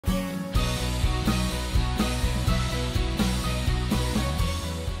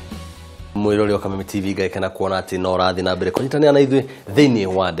Mwirori wa Kameme TV gaikana kuona ati no rathi na mbere kunyitania na ithuĩ thĩinĩ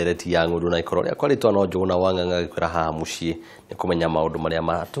wa ndereti ya Ngundu na Uikaro rĩa kwaritwa no Njũgũna Wang'ang'a gĩkwĩra haha mũciĩ nĩ kũmenya maũndũ marĩa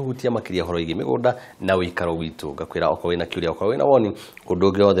matũhutia makĩria horo ĩgiĩ mĩgũnda na ũikaro witũ ngakwĩra okorwo wĩna kĩũria okorwo wĩna woni kũndũ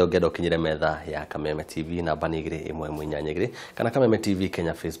ũngĩ wothe ũngĩenda ũkinyĩre metha ya Kameme TV namba nĩ 21182 kana Kameme TV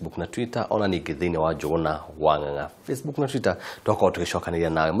Kenya Facebook na Twitter ona ningĩ thĩinĩ wa Njũgũna Wang'ang'a Facebook na Twitter twakorwo tũgĩcokanĩria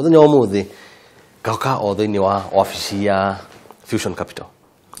nawe mũthenya wa ũmũthĩ gauka o thĩinĩ wa ofici ya Fusion Capital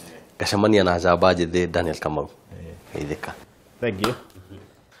Kashamania na Jamba Njĩthĩ Daniel Kamau. Geithĩka. Thank you.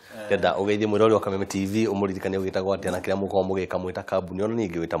 Kenda ũgeithie mwĩrori wa Kameme TV ũmũririkane ũgĩtagwo atĩa na kĩrĩa mũkoragwo mũgĩka mwĩta kambuni ona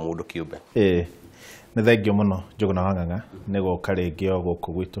ningĩ wĩta mũndũ kĩũmbe. Nĩ thengiũ mũno Njũgũna Wang'ang'a nĩ gũka rĩngĩ o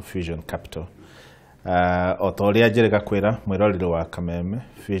gũkũ gwitũ Fusion Capital. O ta ũrĩa njĩrĩga kwĩra mwĩroreri wa Kameme,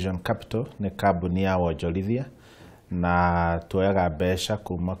 Fusion Capital nĩ kambuni ya wonjorithia na tuoyaga mbeca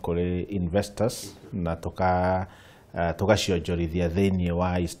kuma kũrĩ investors na tugacionjorithia thĩinĩ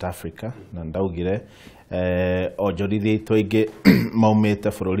wa East Africa na ndaugire onjorithia itũ ingĩ maumĩte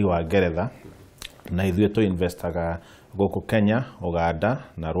bũrũri wa Ngeretha na ithuĩ tũinvestaga gũkũ Kenya, Uganda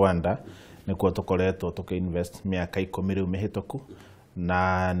na Rwanda nĩkuo tũkoretwo tũkĩinvest mĩaka 10 rĩu mĩhĩtũku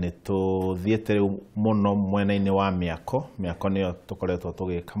na nĩ tũthiĩte rĩu mũno mwena-inĩ wa mĩako nĩyo tũkoretwo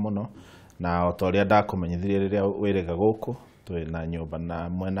tũgĩka mũno na o ta ũrĩa ndakũmenyithirie rĩrĩa wĩrĩga gũkũ twĩna nyũmba na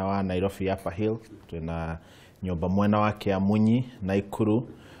mwena wa Nairobi Upper Hill, twĩna nyũmba mwena wa Kĩamunyi, Naikuru,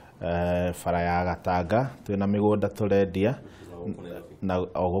 bara ya Gatanga, twĩna mĩgũnda tũrendia na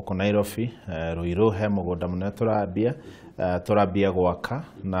o gũkũ Nairobi, Ruiru he mũgũnda mũnene tũrambia gwaka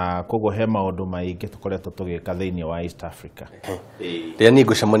na koguo he maũndũ maingĩ tũkoretwo tũgĩka thĩinĩ wa East Africa. Rĩrĩa niĩ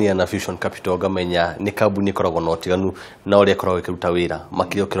ngũcemania na Fusion Capital ngamenya nĩ kambuni ĩkoragwo na ũtiganu na ũrĩa ĩkoragwo ĩkĩruta wĩra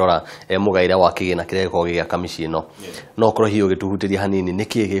makĩria ũkĩrora mũgaĩre wa kĩgĩna kĩrĩa gĩkoragwo gĩgĩaka mĩciĩ ĩno no ũkorwo hihi ũgĩtũhutĩria hanini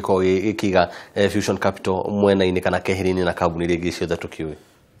nĩkĩ gĩkoragwo gĩkĩiga Fusion Capital mwena-inĩ kana keheri-inĩ na kambuni iria ingĩ ciothe tũkĩũĩ?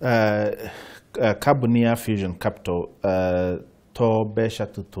 Kambuni ya Fusion Capital to mbeca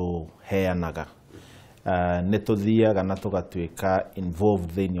tũheanaga nĩ tũthiaga na tũgatuĩka involved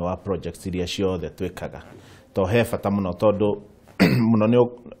thĩinĩ wa projects iria ciothe twĩkaga to he bata mũno tondũ mũno nĩ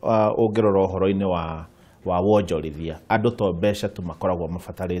ũngĩrora ũhoro-inĩ wa wonjorithia andũ to mbeca tu makoragwo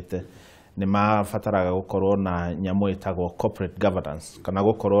mabatarĩte nĩ mabataraga gũkorwo na nyamũ ĩtagwo corporate governance kana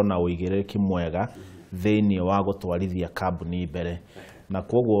gũkorwo na ũigĩrĩrĩki mwega thĩinĩ wa gũtwarithia kambuni mbere na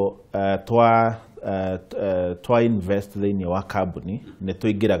koguo twa invest thĩinĩ wa kambuni nĩ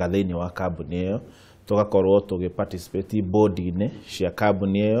tũingĩraga thĩinĩ wa kambuni ĩyo tugakorwo tũgĩparticipate board-inĩ cia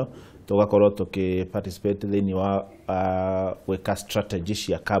kambuni ĩyo tugakorwo tũgĩparticipate thĩinĩ wa gwĩka strategy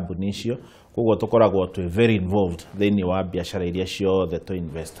cia kambuni icio koguo tũkoragwo twĩ very involved thĩinĩ wa biacara iria ciothe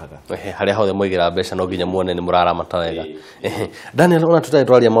tũinvestaga. Harĩa hothe mwaigĩra mbeca no nginya muone nĩ mũraramata wega. Daniel ona tũtarĩ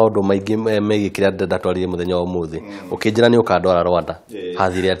twaria maũndũ maingĩ megiĩ kĩrĩa ndenda twarĩrie mũthenya wa ũmũthĩ ũkĩnjĩra nĩ ũkandwara Rwanda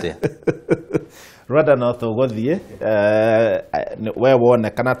hathire atĩa? Rwanda no tũgũthiĩ we wone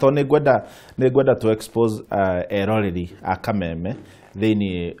kana to nĩ ngwenda to expose eroreri a Kameme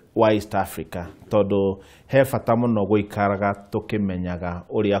thĩinĩ wa East Africa tondũ he bata mũno gũikaraga tũkĩmenyaga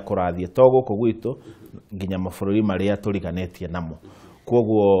ũrĩa kũrathiĩ to gũkũ gwitũ nginya mabũrũri marĩa tũriganĩtie namo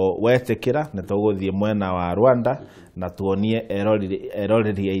koguo wetĩkĩra nĩ tũgũthiĩ mwena wa Rwanda na tuonie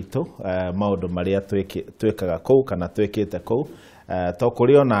eroreri aitũ maũndũ marĩa twĩkaga kũu kana twĩkĩte kũu to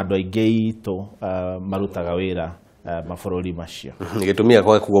kũrĩ ona andũ aingĩ itũ marutaga wĩra mabũrũri macio. Gĩtũmia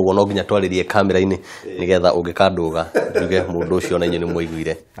kwa kuga ũguo no nginya twarĩrie kamera-inĩ nĩgetha ũngĩkandũga njuge mũndũ ũcio na inyuĩ nĩ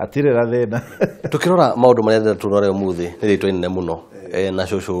mũiguire. Hatirĩ na thĩna. Tũkĩrora maũndũ marĩa ndĩrenda tũrore ũmũthĩ nĩ rĩtwa inene mũno na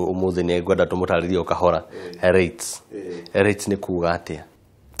cũcũ ũmũthĩ nĩ ngwenda tũmũtarĩrie o kahora rates. Rates nĩ kuga atĩa?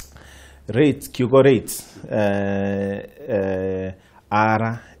 Rates, kiugo rates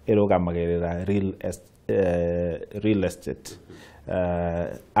ara ĩrũgamagĩrĩra real estate.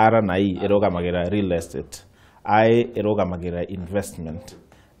 R na I ĩrũgamagĩrĩra real estate, I ĩrũgamagĩrĩra investment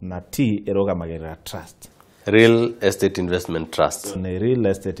na T ĩrũgamagĩrĩra trust. Real Estate Investment Trust. Nĩ Real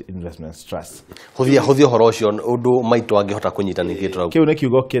Estate Investment Trust. Hũthia ũhoro ũcio ũndũ maitũ angĩhota kũnyita nĩ kĩtũra. Kĩu nĩ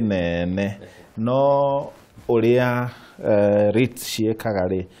kiugo kĩnene no ũrĩa REITs ciĩkaga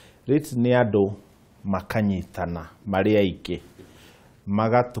rĩ REITs nĩ andũ makanyitana marĩ aingĩ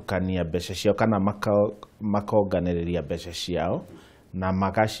magatukania mbeca ciao kana makonganĩrĩria mbeca ciao na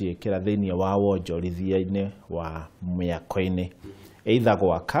magaciĩkĩra thĩinĩ wa wonjorithia-inĩ wa mĩako-ini either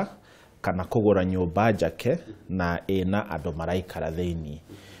gwaka kana kũgũra nyũmba njake na ĩna andũ maraikara thĩinĩ.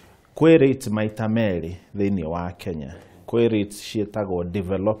 Kwĩ REITs maita merĩ thĩinĩ wa Kenya. Kwĩ REITs ciĩtagwo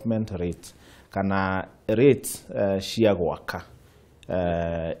development REITs kana REITs cia gwaka.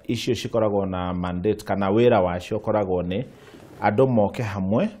 Icio cikoragwo na mandate kana wĩra wacio ũkoragwo nĩ andũ moke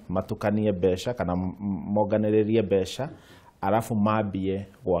hamwe matukanie mbeca kana monganĩrĩrie mbeca arafu mambie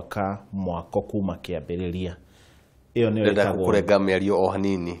gwaka mwako kuma kĩambĩrĩria. Iyo nĩ ndenda kurenga mĩario o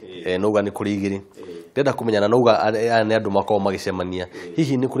hanini nouga nĩ kũrĩ igĩrĩ ndenda kũmenyana nouga aya nĩ andũ makorwo magĩcemania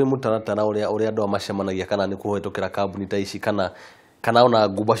hihi nĩ kũrĩ mũtaratara ũrĩa andũ macemanagia kana nĩ kũhĩtũkĩra kambuni ta ici kana ona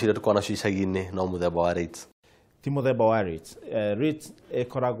ngumba ciria tũkoragwo nacio icagi-inĩ no mũthemba wa rates? Ti mũthemba wa rates. Rates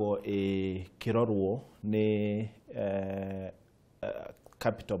ĩkoragwo ĩkĩrorwo nĩ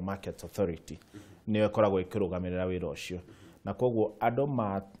Capital Markets Authority nĩyo ĩkoragwo ĩkĩrũgamĩrĩra wĩra ũcio, na koguo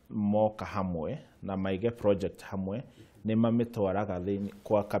andũ moka hamwe na maige project hamwe nĩ mamĩtwaraga thĩinĩ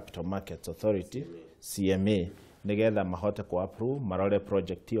kwa Capital Markets Authority CMA nĩgetha mahote ku approve marore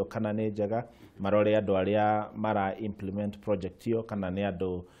project iyo kana nĩ njega, marore andũ arĩa mara implement project iyo kana nĩ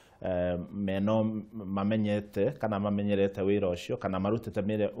andũ meno mamenyete kana mamenyerete wĩra ũcio kana marutĩte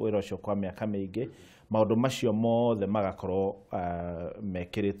wĩra ũcio kwa mĩaka mĩingĩ. Maũndũ macio mothe magakorwo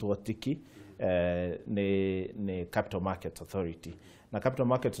mekĩrĩtwo tiki nĩ Capital Markets Authority, na Capital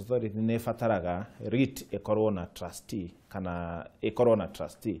Markets Authority nĩ ĩbataraga REIT ĩkorwo na trustee kana ĩkorwo na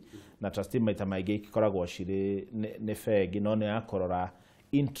trustee, na trustee maita maingĩ ikoragwo cirĩ nĩ bengi no nĩ yakũrora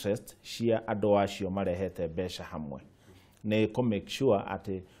interest cia andũ acio marehete mbeca hamwe, nĩ kũ make sure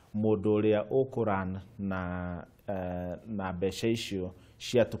atĩ mũndũ ũrĩa ũkũran na mbeca icio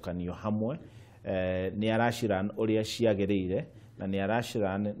ciatukanio hamwe nĩ araciran ũrĩa ciagĩrĩire na nĩ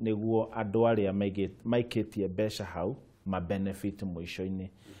araciran nĩguo andũ arĩa maikĩtie mbeca hau ma benefit mũico-inĩ.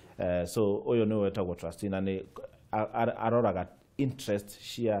 So ũyũ nĩ wetagwo trustee na nĩ aroraga interest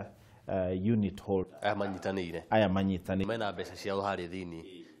cia unit holder aya manyitanĩire mena mbeca ciao harĩ thĩinĩ.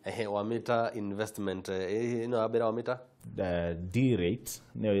 Wamĩta investment ĩno ya mbere wamĩta D-rate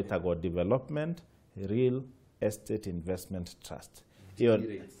nĩyo ĩtagwo Development Real Estate Investment Trust. Iyo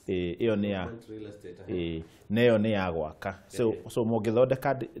nĩ ya neyo nĩ ya gwaka. So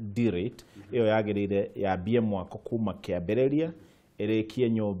mũngĩthondeka D-rate iyo yagĩrĩire yambie mwako kuma kĩambĩrĩria ĩrĩkie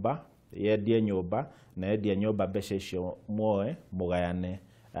nyũmba yendie nyũmba na yendia nyũmba mbeca icio muoe mũgayane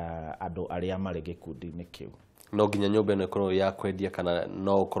andũ arĩa marĩ gĩkundi-inĩ kĩu. No nginya nyũmba ĩno ĩkorwo ya kwendia kana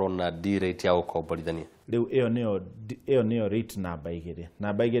no ũkorwo na D-rate ya gũkomborithania? Rĩu iyo nĩyo rate namba 2.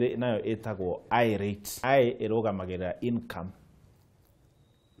 Namba 2 nayo ĩtagwo I-rate. I ĩrũgamagĩrĩra income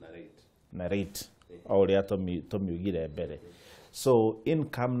na rate o ũrĩa tũmiugire mbere. So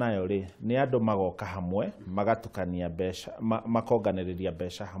income nayo rĩ nĩ andũ magoka hamwe magatukania mbeca makonganĩrĩria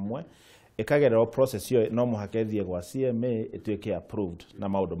mbeca hamwe ĩkagererwo process iyo no mũhaka ĩthiĩ gwa CMA ĩtuĩke approved na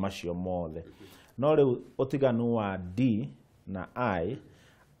maũndũ macio mothe. No rĩu ũtiganu wa D na I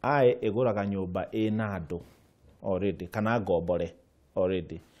ĩgũraga nyũmba ĩna andũ already kana ngombore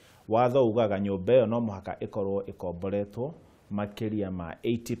already. Watho ugaga nyũmba ĩyo no mũhaka ĩkorwo ĩkomboretwo makĩria ma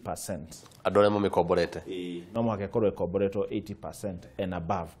 80%. Andũ arĩa mamĩkomborete no mũhaka ĩkorwo ĩkomboretwo 80% and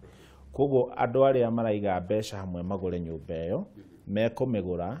above. Koguo andũ arĩa maraiga mbeca hamwe magũre nyũmba ĩyo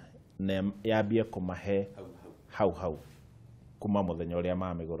mekũmĩgũra na yambie kũmahe hau kuma mũthenya ũrĩa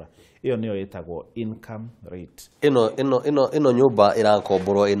mamĩgũra. Iyo nĩyo ĩtagwo income rate. Ĩno nyũmba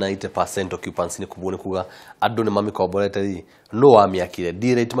ĩrakomborwo ĩna 80% occupancy, nĩ kuga andũ nĩ mamĩkomborete no wamĩakire.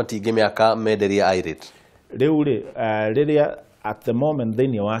 D-rate matingĩmĩaka menderie I-rate. Rĩu rĩrĩa at the moment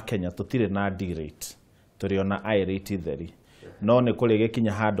thĩinĩ wa Kenya tũtirĩ na D-rate, tũrĩ ona I-rate theri, no nĩ kũrĩ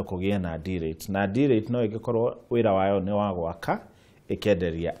gĩkinya handũ kũgĩe na D-rate, na D-rate no ĩgĩkorwo wĩra wayo nĩ wa gwaka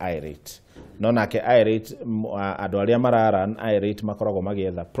ĩkenderia I-rate. No nake I-rate andũ arĩa mararan I-rate makoragwo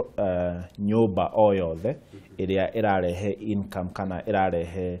magĩetha nyũmba o yothe ĩrĩa ĩrarehe income kana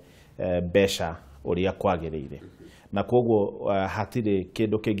ĩrarehe mbeca ũrĩa kwagĩrĩire, na koguo hatirĩ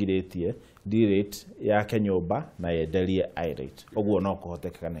kĩndũ kĩgirĩtie D-rate yake nyũmba na yenderie I-rate. Ũguo no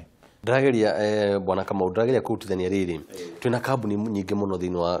kũhotekane. Ndĩrageria bwana Kamau, ndĩrageria kũrutithania rĩrĩ, twĩna kambuni nyingĩ mũno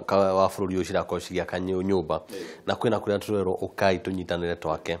thĩinĩ wa bũrũri ũyũ cirakorwo cigĩaka nyũmba na kwĩna kũrĩa tũrerwo ũkai tũnyitanĩre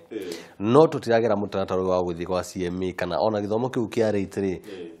twake, no tũtiragera mũtaratara wa gũthiĩ kwa CMA kana ona gĩthomo kĩu kĩa rate rĩ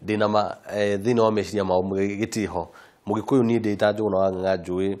ndĩna thĩinĩ wa meciria mao gĩtiho. Mũgĩkũyũ niĩ ndĩta Njũgũna wa Ng'ang'a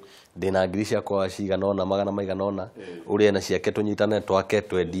njũĩ ndĩna ngiri ciakwa cigana ona magana maigana ona ũrĩa na ciake tũnyitane twake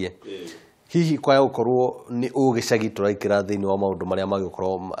twendie. Hihi kwa gũkorwo nĩ ũgĩcagi tũraikĩra thĩinĩ wa maũndũ marĩa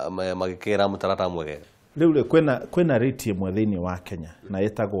magĩkorwo magĩkĩra mũtaratara mwegega? Rĩu kwĩna rate ĩmwe thĩinĩ wa Kenya na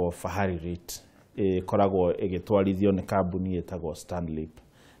ĩtagwo Fahari rate, ĩkoragwo ĩgĩtwarithio nĩ kambuni ĩtagwo Stanley,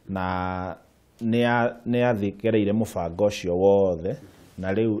 na nĩ yathĩgereire mũbango ũcio wothe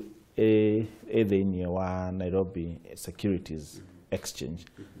na rĩu thĩinĩ wa Nairobi Securities Exchange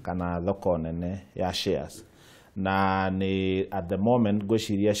kana thoko nene ya shares, na ni at the moment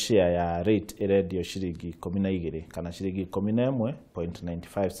gwĩciria share ya rate ĩrendio ciringi 12 kana ciringi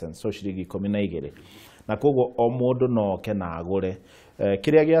 11.95 cents, so ciringi 12, na koguo o mũndũ no oke na agũre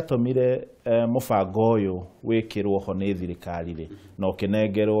kiria giatumire mubango uyu wikirwo ho ni thirikari ri na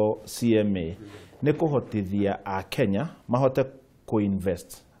ukinengerwo CMA ni kuhotithia a Kenya mahote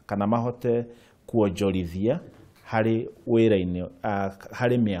ku-invest kana mahote kuonjorithia hari wira-ini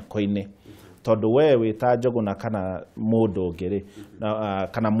hari miako-ini tondu we wita Njuguna kana mundu ungiri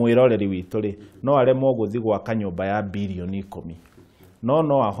kana mwiroreri witu ri no aremwo guthi gwaka nyumba ya bilioni 10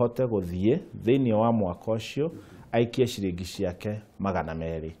 no ahote guthie thiini wa mwaka ucio aikie ciringi ciake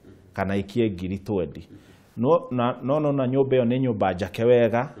 200 kana aikie 20 na nyumba iyo ni nyumba njake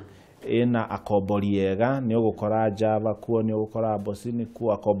wega ina akombori ega ni ugukora Java kuo ni ugukora Bosini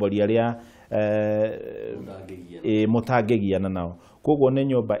kuo akombori aria mutangigiana nao koguo ni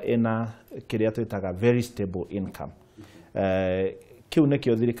nyumba ina kiria twitaga very stable income kiu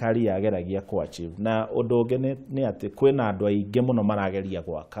nikio thirikari yageragia ku achieve na undu ungi ni ati kwina andu aingi muno marageria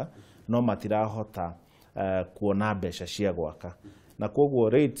gwaka no matirahota kuona mbeca cia gwaka na koguo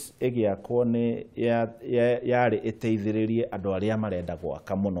rates igiakwo ni yari iteithiririe andu aria marenda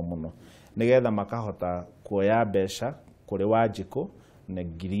gwaka muno nigetha makahota kuoya mbeca kuri Wanjiku na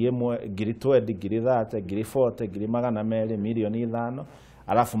 1,000, 20,000, 30,000, 40,000, 200,000, milioni 5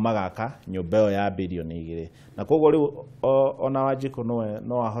 alafu magaka nyumba yo ya bilioni 2 na koguo riu ona Wanjiku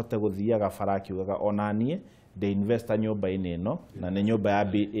no ahote guthiaga faraki ugaga ona nie de investor nyumba-ini ino na ni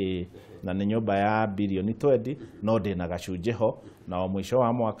nyumba ya bilioni 20 no ndina gacunje ho na o mwisho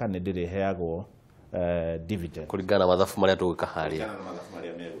wa mwaka ni ndiriheagwo dividend kuringana mathabu maria tugikaharia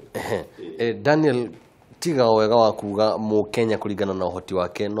Daniel tiga wega wa kuga mu Kenya kuringana na uhoti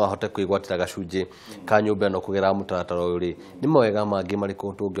wake no ahote kuigwatira gacunje ka nyumba no kugera mutaratara uyu ri ni mawega mangi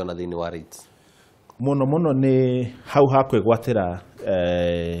mariko tungiona thiini wa rates muno ni hau hakwigwatira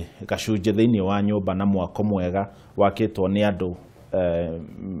gacunje thiini wa nyumba na mwako mwega wakitwo ni andu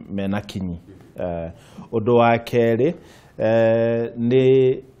mena kinyi undu wa keri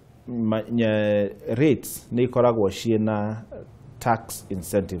ni rates ni ikoragwo ciina tax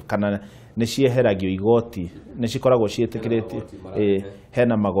incentive kana ni cieheragio igoti ni cikoragwo cietikiritio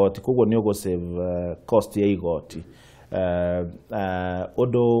hena magoti koguo ni ugo save cost ya igoti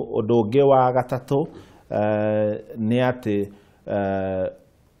undu ungi wa gatatu ni ati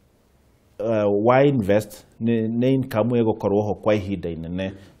why invest ni income igukorwo ho kwa ihinda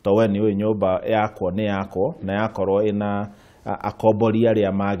inene to we ni uyu nyumba yakwo ni yakwo na yakorwo ina akombori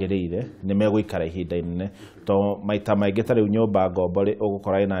aria magirire ni meguikara ihinda inene to maita maingi tari nyumba ngombori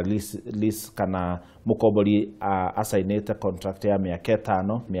ugukora ina lease kana mukombori assignate contract ya miaka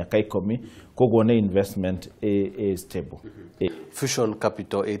 5 miaka 10 koguo ni investment stable Fusion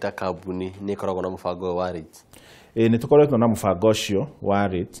Capital ita kambuni ni koragwo na mubango wa rates ni tukoretwo na mubango ucio wa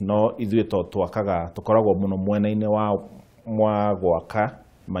rates no ithuĩ twakaga tukoragwo muno mwena-ini wa gwaka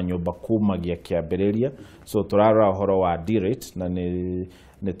manyumba kumagia kiambiriria so turarora uhoro wa D-rate na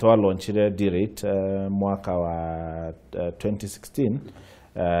ni twa launchire D-rate mwaka wa 2016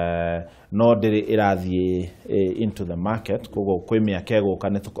 no ndiri irathie into the market koguo kwi miaka eguka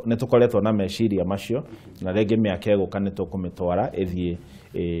ni tukoretwo na meciria macio na rege miaka eguka ni tukumitwara ithie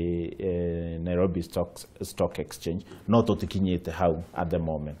Nairobi Stock Exchange no tutikinyite hau at the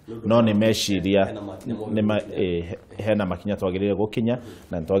moment no ni meciria hena makinya twagirire gukinya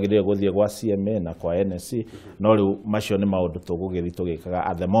na twagirire guthie gwa CMA na kwa NSC no riu macio ni maundu tugugithi tugikaga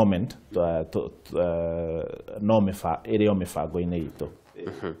at the moment no irio mibango-ini itu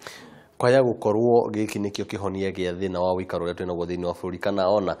kwaya gukorwo giki nikio kihonia gia thina wa Uikaro ria twina thiini wa bururi kana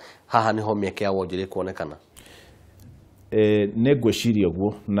ona haha niho mieke ya wonjire kuonekana ni ngwiciria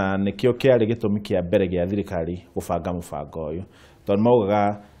guo na nikio kiari gitumi kia mbere gia thirikari gubanga mubango uyu tondu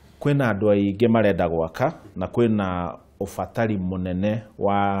maugaga kwina andu aingi marenda gwaka na kwina ubatari munene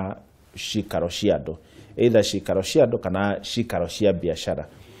wa cikaro cia andu either cikaro cia andu kana cikaro cia biashara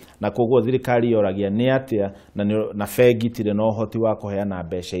na koguo thirikari yoragia ni atia na bengi tire no hoti wa kuheana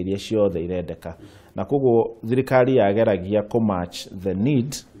mbeca iria ciothe irendeka na koguo thirikari yageragia ku match the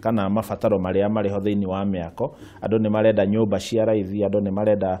need kana mabataro maria mariho thiini wa miako andu ni marenda nyumba cia raithi andu ni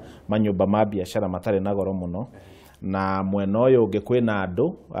marenda manyumba ma biashara matari na goro muno na mwena uyu ungi kwina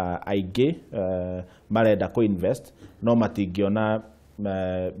andu aingi marenda ku invest no matingiona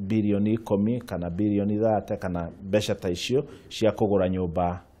bilioni 10 kana bilioni 30 kana mbeca ta icio cia kugura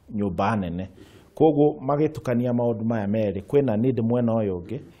nyumba nene koguo magitukania maundu maya meri kwina need mwena uyu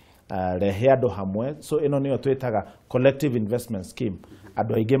ungi rehe andu hamwe so ino niyo twitaga collective investment scheme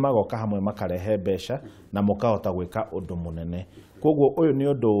andu aingi magoka hamwe makarehe mbeca na mukahota gwika undu munene koguo uyu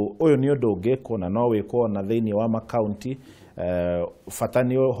ni undu ungikwo na no wikwo na thiini wa makaunti bata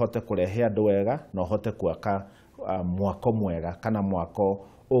ni uhote kurehe andu wega na uhote gwaka mwako mwega kana mwako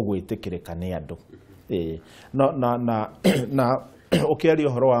ugwitikirika ni andu na ukiaria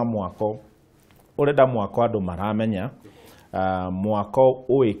uhoro wa mwako urenda mwako andu maramenya mwako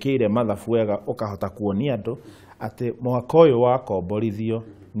uikire mathabu wega ukahota kuonia andu ati mwako uyu wakomborithio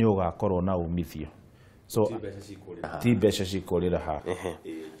ni ugakorwo na umithio so ti mbeca cikurira ha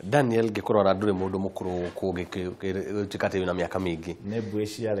Daniel gikorora nduri mundu mukuru kugikate na miaka mingi ne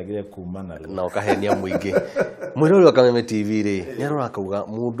bweshi aregire kumana na ukahenia muingi mwirori wa Kameme TV ri nyarora kauga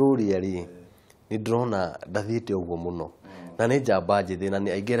mundu ri ari ni drona ndathite uguo muno na ni njamba njithi na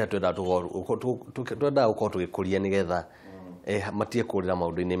ni aingera twenda uko tugikuria nigetha matie kurira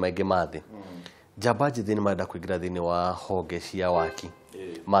maundu-ini maingi mathi njamba njithi ni marenda kuingira thini wa honge cia waki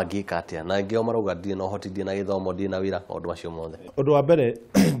magika atia na ngio marauga ndire no hotithie na githomo ndire na wira maundu macio mothe undu wa mbere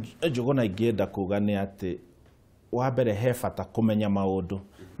njuguna ingienda kuga ni ati wa mbere he bata kumenya maundu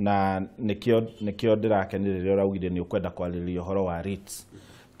na nikio ndirakeniriria uraugire ni ukwenda kwariria uhoro wa REITs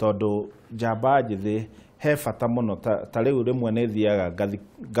tondu njamba njithi he bata muno ta riu rimwe ni thiaga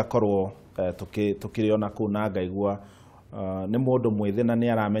ngakorwo tukiriona ku na ngaigua ni mundu mwithi na ni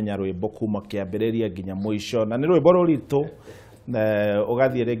aramenya rwimbo kuma kiambiriria nginya muico na ni rwimbo ruritu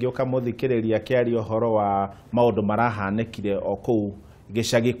ugathie ringi ukamuthikiriria kiaria uhoro wa maundu marahanekire o kuu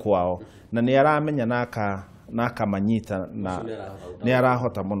gicagi kwao na ni aramenya naka manyita na ni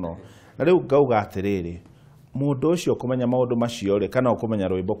arahota muno na riu ngauga atiriri mundu ucio kumenya maundu macio ri kana ukumenya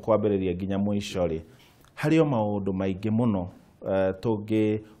rwimbo kwambiriria nginya muico ri hario maundu maingi muno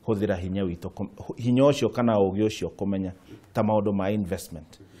tungi huthira hinya witu hinya ucio kana ugi ucio kumenya ta maundu ma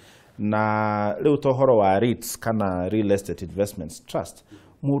investment na riu tohoro wa REITs kana real estate investments trust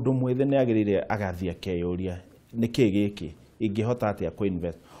mundu mwithi ni agirire agathia keyuria niki giki ingihota atia ku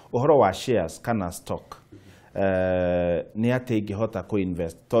invest uhoro wa shares kana stock ni atia ingihota ku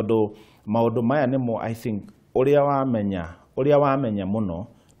invest todo maundu maya nimo I think uria wamenya muno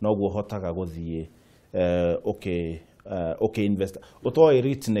noguo hotaga guthie okay invest utoi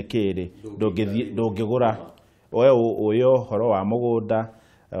REIT nekiri ndungigura uyo horo wa mugunda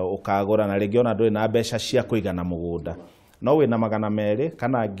ukagura na regiona ndui na mbeca cia kuigana mugunda no wina 200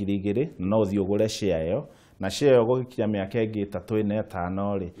 kana 2,000 no thio gure share yo na share yo gukinya miaka ingi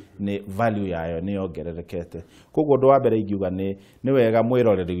 3-5 ri ni value yayo ni ongererekete koguo ndo wa mbere ingiuga ni wega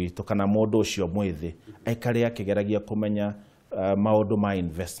mwiroreri witu kana mundu ucio mwithi aikari akigeragia kumenya maundu ma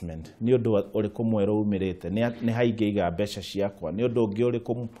investment ni undu uriku mweru umirite ni haingi iga mbeca ciakwa ni undu ungi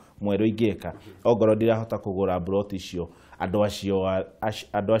uriku mweru ingika ongoro ndirahota kugura broti icio andu acio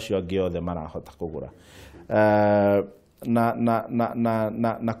angi othe marahota kugura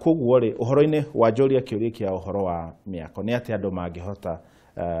na koguo ri uhoro-ini wa njoria kiuria kia uhoro wa miako ni ati andu mangihota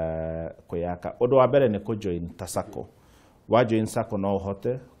kuyaka undu wa mbere ni ku join ta sacco wa join sacco no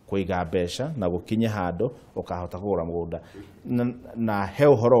uhote kuiga mbeca na gukinye handu ukahota kugura mugunda na he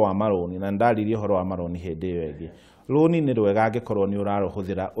uhoro wa maroni na ndaririe uhoro wa maroni hindi iyo ingi roni ni rwega angikorwo ni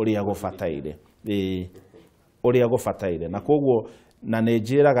uraruhuthira uria gufataire na koguo na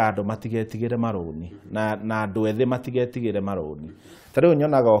nejiraga andu matigetigire maroni na andu ethi matigetigire maroni tariu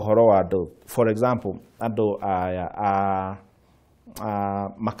nyonaga uhoro wa andu for example andu aya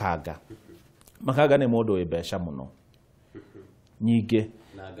makanga ni mundu wi mbeca muno nyingi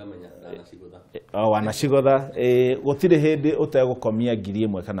wanacigotha gutire hindi utegukomia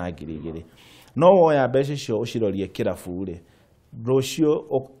 1,000 kana 2,000 no woya mbeca icio ucirorie kirabu ri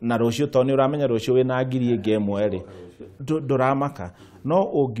rucio to ni uramenya rucio wina 1,000 ri nduramaka no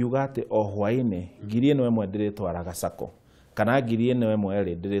ungiuga ati o hwaini 1,000 ndiritwaraga sacco kana 1,000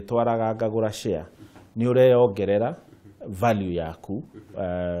 ri ndiritwaraga ngagura share ni ureyongerera value yaku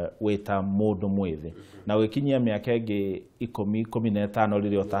wita mundu mwithi na wikinyia miaka ingi 10-15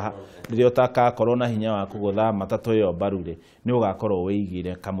 riria utakakorwo na hinya wa kugutha matatu yo baruri ni ugakorwo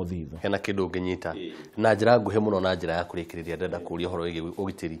wiigire kamuthithu hena kindu nginyita na njira nguhe muno na njira ya kurikiriria ndenda kuria horo wigi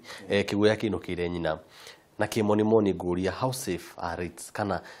ugitiri kiguya kinukire nyina na kimoni nguria how safe are REITs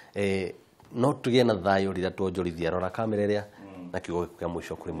kana no tugie na thayo rira twonjorithia rora kamera ria na kigo kia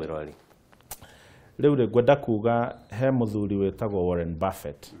mwisho kuri mwirori riu ngwenda kuga he muthuri wetagwo Warren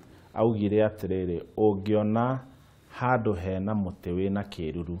Buffett augire atiriri ungiona handu hena muti wina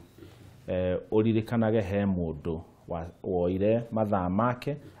kiruru uririkanage he mundu woire mathaa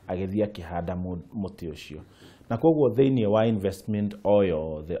make agithia kihanda muti ucio na koguo thiini wa investment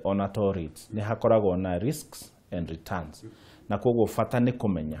oyo the onato REITs ni hakoragwo na risks and returns na koguo fata ni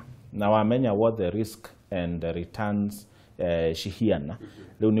kumenya na wamenya what the risk and the returns shihiana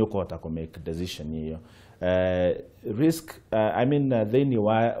riu ni ukuhota ku make decision iyo risk I mean thiini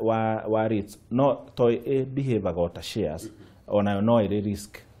wa REITs no to behave gota shares ona no iri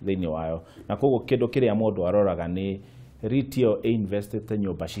risk thiini wayo na koguo kindu kiria mundu aroraga ni REIT yo investete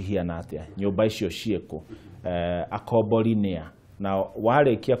nyumba cihiana atia nyumba icio cieku akombori nia na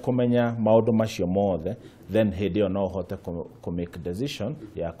warĩkia kũmenya maũndũ macio mothe then hĩndĩ ĩyo no ũhote ku make decision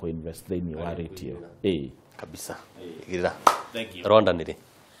ya ku invest thĩinĩ wa rate ĩyo kabisa igirira Rwanda nĩrĩ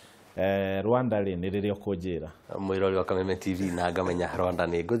Rwanda rĩ nĩ rĩrĩa ũkũnjĩra mwĩrori wa Kameme TV na ngamenya Rwanda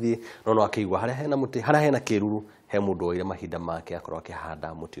nĩ ngũthiĩ no akĩigua harĩa hena mũtĩ harĩa hena kĩruru he mũndũ oire mahinda make akorwo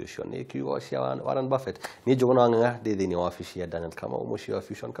akĩhanda mũtĩ ũcio nĩ kiugo cia Warren Buffett niĩ Njũgũna wa Ng'ang'a ndĩ thĩinĩ wa wabici ya Daniel Kamau mũciĩ wa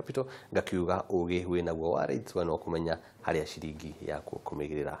Fusion Capital ngakiuga ũgĩ wĩ naguo wa rates we no kũmenya harĩa ciringi yaku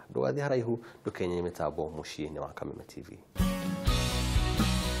kũmĩigĩrĩra ndũgathiĩ haraihu ndũkenye mĩtambo mũciĩ-inĩ wa Kameme TV.